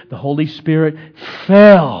preached, the Holy Spirit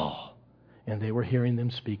fell, and they were hearing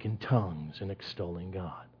them speak in tongues and extolling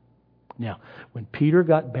God. Now, when Peter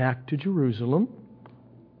got back to Jerusalem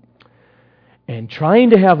and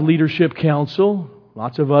trying to have leadership council,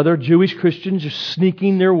 lots of other Jewish Christians are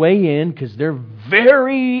sneaking their way in because they're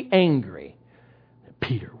very angry that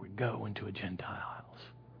Peter would go into a Gentile house.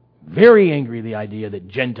 Very angry at the idea that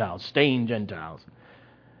Gentiles, staying Gentiles,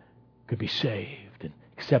 could be saved and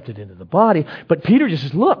accepted into the body. But Peter just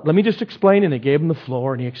says, look, let me just explain. And they gave him the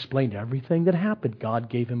floor and he explained everything that happened. God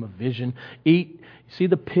gave him a vision. Eat. See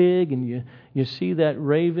the pig and you see that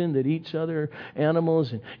raven that eats other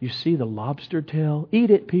animals and you see the lobster tail. Eat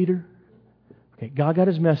it, Peter. Okay, God got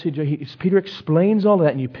His message. Peter explains all of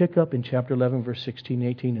that, and you pick up in chapter 11, verse 16 and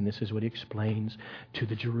 18, and this is what he explains to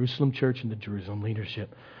the Jerusalem church and the Jerusalem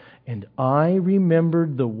leadership. And I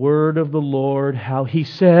remembered the word of the Lord, how He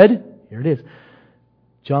said, here it is,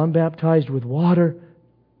 John baptized with water,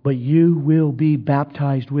 but you will be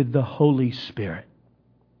baptized with the Holy Spirit.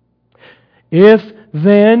 If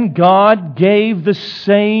then God gave the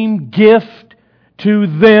same gift to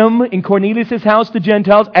them in Cornelius' house, the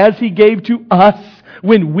Gentiles, as He gave to us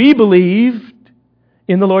when we believed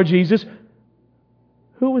in the Lord Jesus,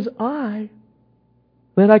 who was I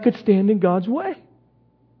that I could stand in God's way?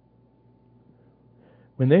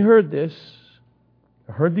 When they heard this,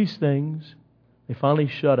 heard these things, they finally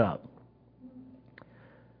shut up.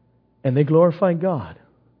 And they glorified God,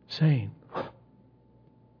 saying,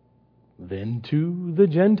 then to the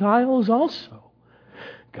Gentiles also,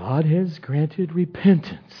 God has granted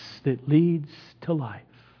repentance that leads to life.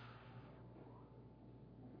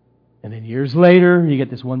 And then years later, you get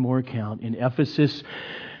this one more account in Ephesus,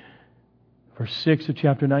 verse 6 of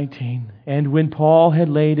chapter 19. And when Paul had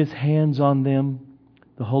laid his hands on them,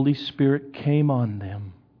 the Holy Spirit came on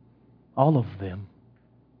them, all of them,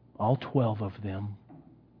 all 12 of them,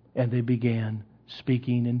 and they began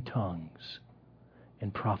speaking in tongues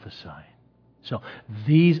and prophesying. So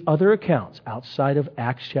these other accounts outside of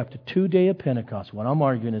Acts chapter 2, day of Pentecost, what I'm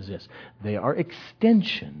arguing is this. They are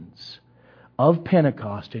extensions of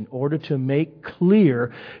Pentecost in order to make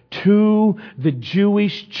clear to the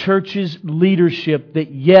Jewish church's leadership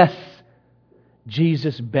that yes,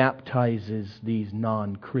 Jesus baptizes these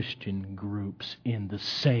non-Christian groups in the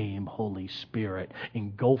same Holy Spirit,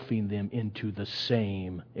 engulfing them into the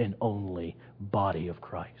same and only body of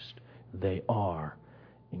Christ. They are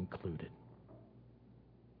included.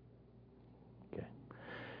 Okay.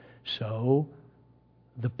 So,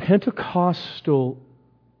 the Pentecostal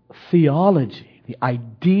theology, the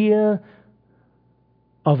idea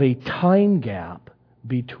of a time gap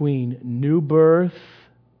between new birth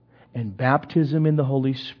and baptism in the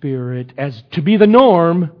Holy Spirit as to be the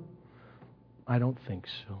norm, I don't think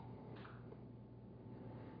so.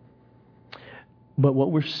 But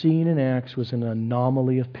what we're seeing in Acts was an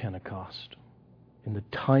anomaly of Pentecost in the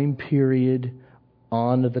time period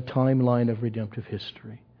on the timeline of redemptive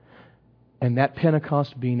history. And that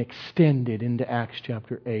Pentecost being extended into Acts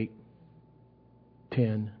chapter 8,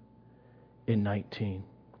 10, and 19.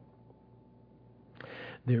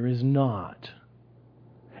 There is not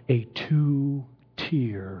a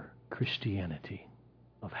two-tier Christianity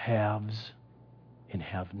of haves and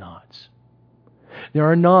have-nots. There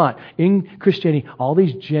are not, in Christianity, all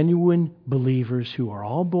these genuine believers who are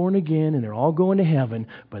all born again and they're all going to heaven,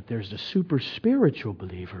 but there's the super spiritual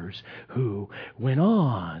believers who went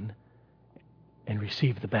on and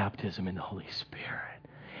received the baptism in the Holy Spirit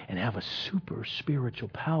and have a super spiritual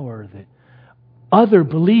power that other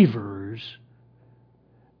believers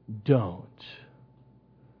don't.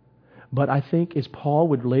 But I think, as Paul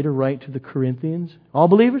would later write to the Corinthians, all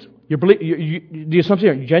believers, the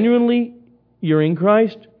assumption here, genuinely you're in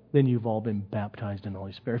Christ, then you've all been baptized in the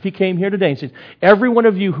Holy Spirit. If He came here today and says, every one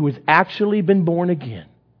of you who has actually been born again,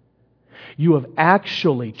 you have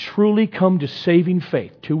actually truly come to saving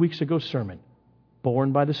faith. 2 weeks ago sermon,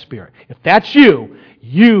 born by the Spirit. If that's you,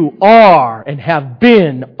 you are and have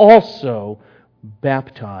been also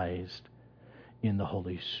baptized in the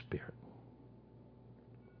Holy Spirit.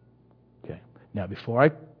 Now, before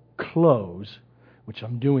I close, which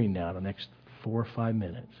I'm doing now the next 4 or 5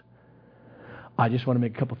 minutes, I just want to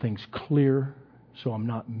make a couple things clear so I'm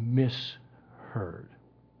not misheard.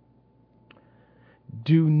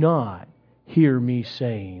 Do not hear me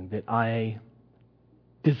saying that I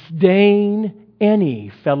disdain any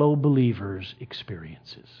fellow believer's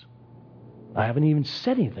experiences. I haven't even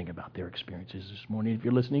said anything about their experiences this morning, if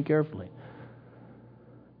you're listening carefully.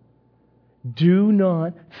 Do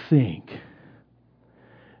not think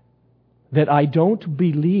that I don't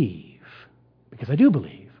believe, because I do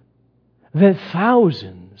believe, that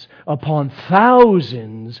thousands upon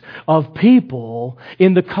thousands of people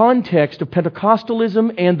in the context of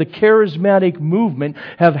Pentecostalism and the charismatic movement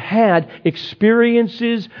have had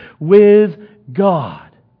experiences with God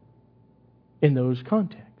in those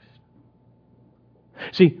contexts.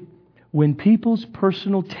 See, when people's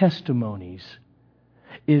personal testimonies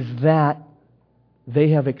is that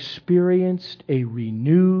they have experienced a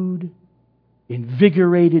renewed,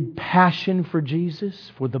 invigorated passion for Jesus,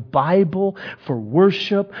 for the Bible, for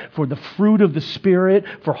worship, for the fruit of the Spirit,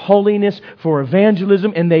 for holiness, for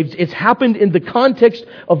evangelism, and it's happened in the context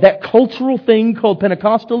of that cultural thing called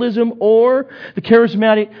Pentecostalism or the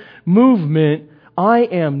charismatic movement, I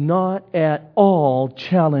am not at all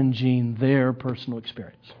challenging their personal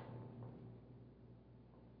experience.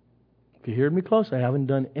 If you heard me close, I haven't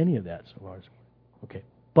done any of that so far. Okay,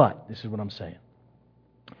 but this is what I'm saying.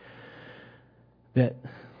 That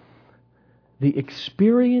the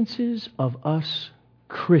experiences of us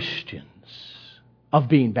Christians, of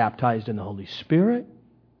being baptized in the Holy Spirit,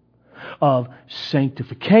 of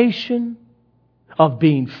sanctification, of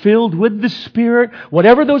being filled with the Spirit,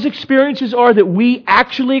 whatever those experiences are that we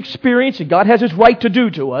actually experience, and God has His right to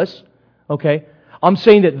do to us, okay? I'm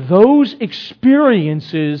saying that those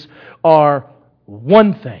experiences are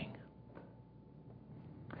one thing.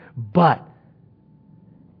 But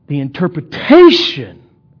the interpretation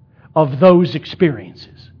of those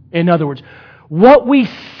experiences, in other words, what we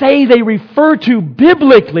say they refer to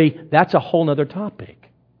biblically, that's a whole other topic.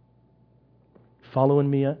 Following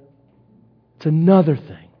me up? It's another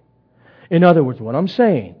thing. In other words, what I'm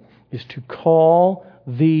saying is to call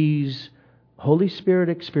these Holy Spirit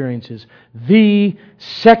experiences the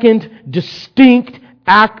second distinct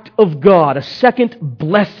act of God, a second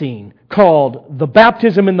blessing called the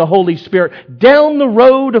baptism in the Holy Spirit down the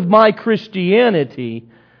road of my Christianity,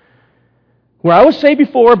 where I was saved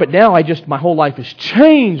before, but now my whole life has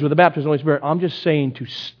changed with the baptism of the Holy Spirit. I'm just saying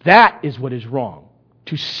that is what is wrong.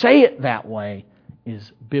 To say it that way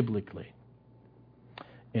is biblically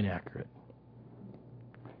inaccurate.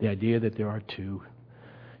 The idea that there are two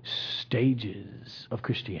stages of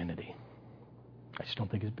Christianity, I just don't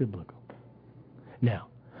think is biblical. Now,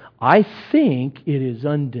 I think it is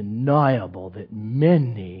undeniable that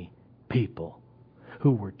many people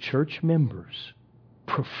who were church members,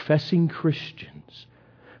 professing Christians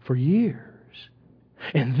for years,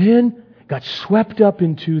 and then got swept up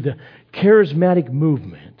into the charismatic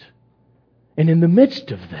movement, and in the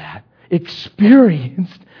midst of that,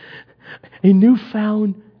 experienced a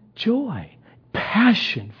newfound joy,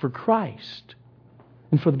 passion for Christ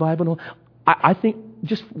and for the Bible. I think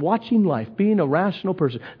just watching life, being a rational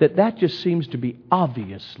person, that just seems to be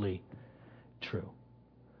obviously true.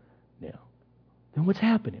 Now, then what's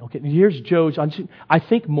happening? Okay, here's Joe's. I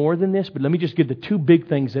think more than this, but let me just give the two big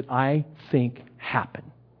things that I think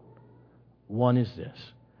happen. One is this.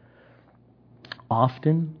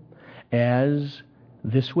 Often, as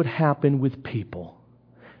this would happen with people,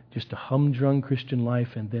 just a humdrum Christian life,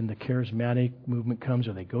 and then the charismatic movement comes,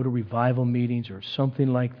 or they go to revival meetings or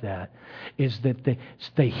something like that, is that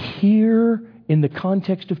they hear in the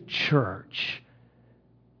context of church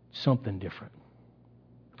something different.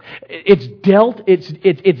 It's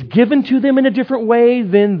given to them in a different way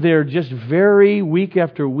than their just very week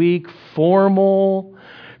after week formal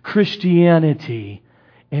Christianity.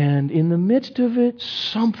 And in the midst of it,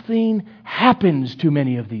 something happens to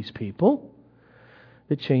many of these people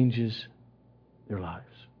that changes their lives.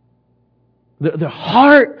 Their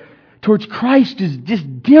heart towards Christ is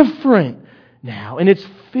just different now. And it's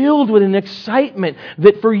filled with an excitement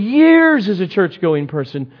that for years as a church-going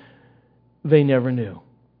person, they never knew.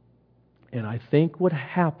 And I think what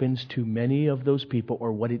happens to many of those people,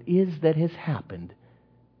 or what it is that has happened,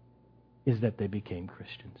 is that they became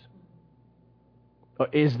Christians. Or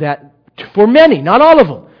is that, for many, not all of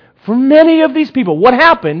them, for many of these people, what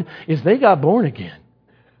happened is they got born again.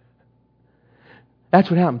 That's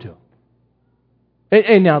what happened to them.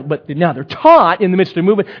 And now they're taught in the midst of the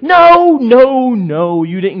movement, no,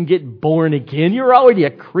 you didn't get born again. You're already a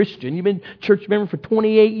Christian. You've been a church member for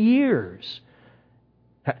 28 years.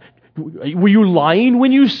 Were you lying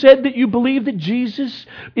when you said that you believe that Jesus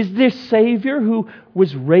is this Savior who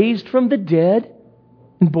was raised from the dead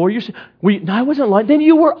and bore your sin? No, I wasn't lying. Then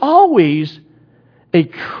you were always a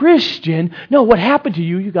Christian. No, what happened to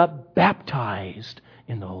you? You got baptized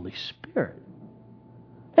in the Holy Spirit.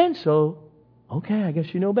 And so, okay, I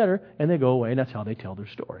guess you know better. And they go away, and that's how they tell their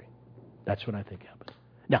story. That's what I think happens.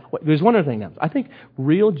 Now, there's one other thing that happens. I think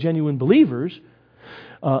real, genuine believers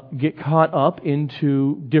get caught up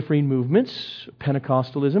into differing movements,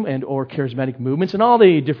 Pentecostalism and or charismatic movements, and all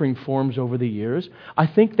the differing forms over the years. I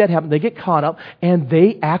think that happens. They get caught up, and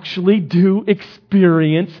they actually do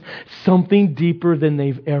experience something deeper than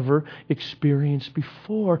they've ever experienced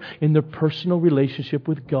before in their personal relationship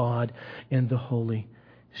with God and the Holy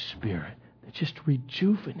Spirit. They're just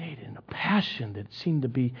rejuvenated in a passion that seemed to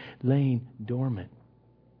be laying dormant.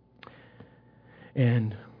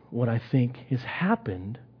 And what I think has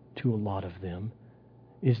happened to a lot of them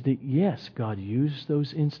is that, yes, God used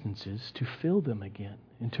those instances to fill them again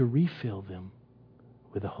and to refill them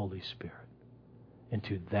with the Holy Spirit. And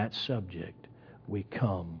to that subject we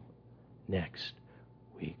come next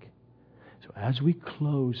week. So as we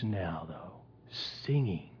close now, though,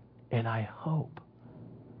 singing, and I hope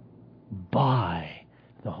by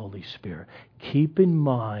the Holy Spirit. Keep in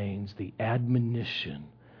mind the admonition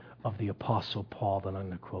of the Apostle Paul that I'm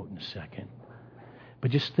going to quote in a second.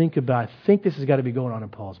 But just think about, I think this has got to be going on in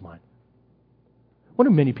Paul's mind. What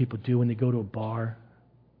do many people do when they go to a bar?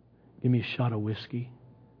 Give me a shot of whiskey.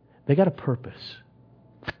 They got a purpose.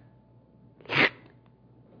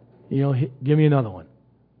 Give me another one.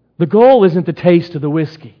 The goal isn't the taste of the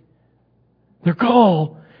whiskey. Their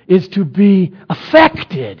goal is to be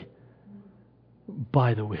affected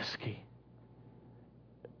by the whiskey.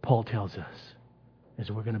 Paul tells us as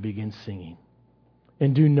we're going to begin singing,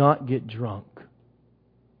 and do not get drunk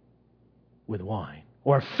with wine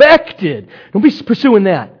or affected. Don't be pursuing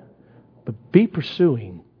that, but be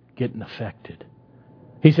pursuing getting affected.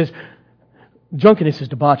 He says, drunkenness is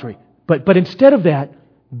debauchery, but instead of that,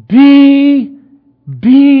 be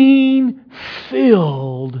being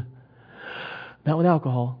filled, not with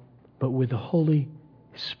alcohol, but with the Holy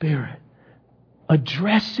Spirit.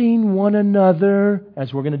 Addressing one another,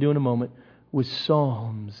 as we're going to do in a moment, with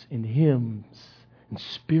psalms and hymns and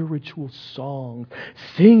spiritual songs,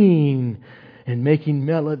 singing and making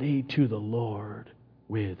melody to the Lord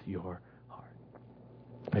with your heart.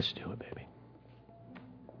 Let's do it, baby.